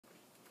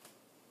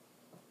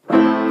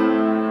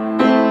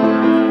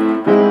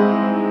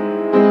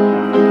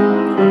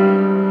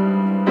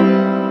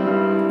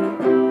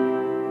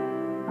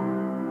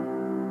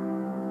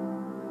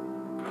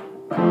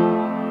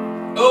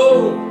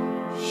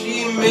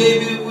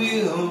maybe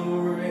we'll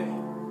read.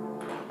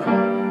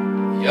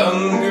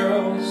 Young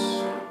girls,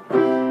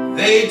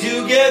 they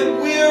do get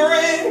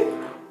weary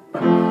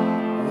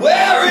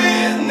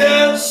wearing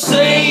that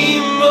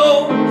same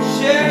old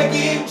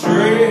shaggy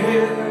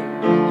dread.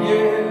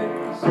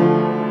 Yes.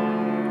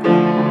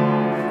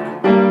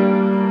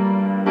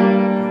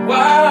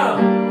 While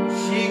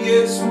she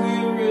gets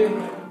weary,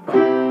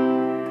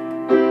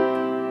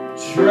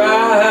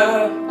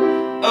 try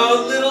a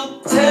little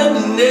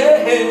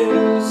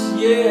tenderness.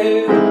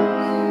 Yes.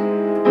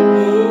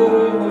 Oh.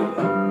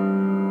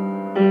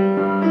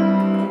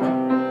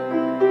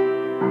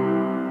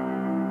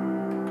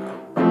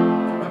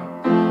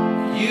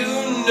 You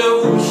know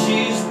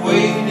she's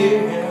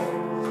waiting,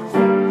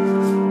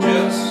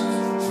 just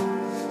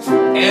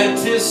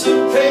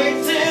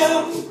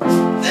anticipating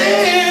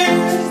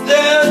things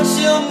that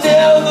she'll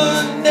never,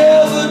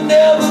 never,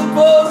 never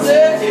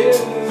possess.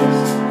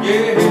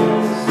 Yes.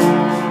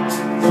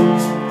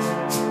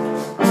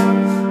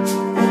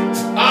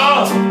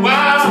 Oh,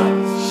 wow,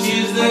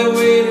 she's there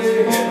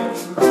waiting.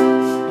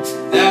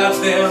 Let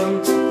them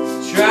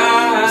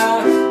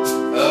try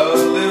a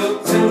little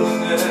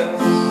tenderness.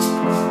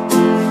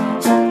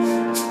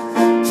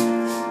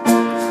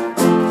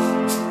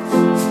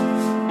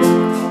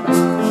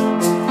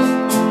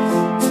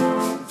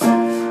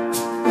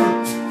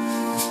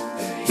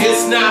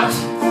 It's not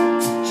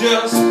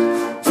just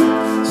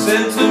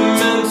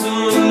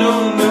sentimental, no,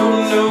 no.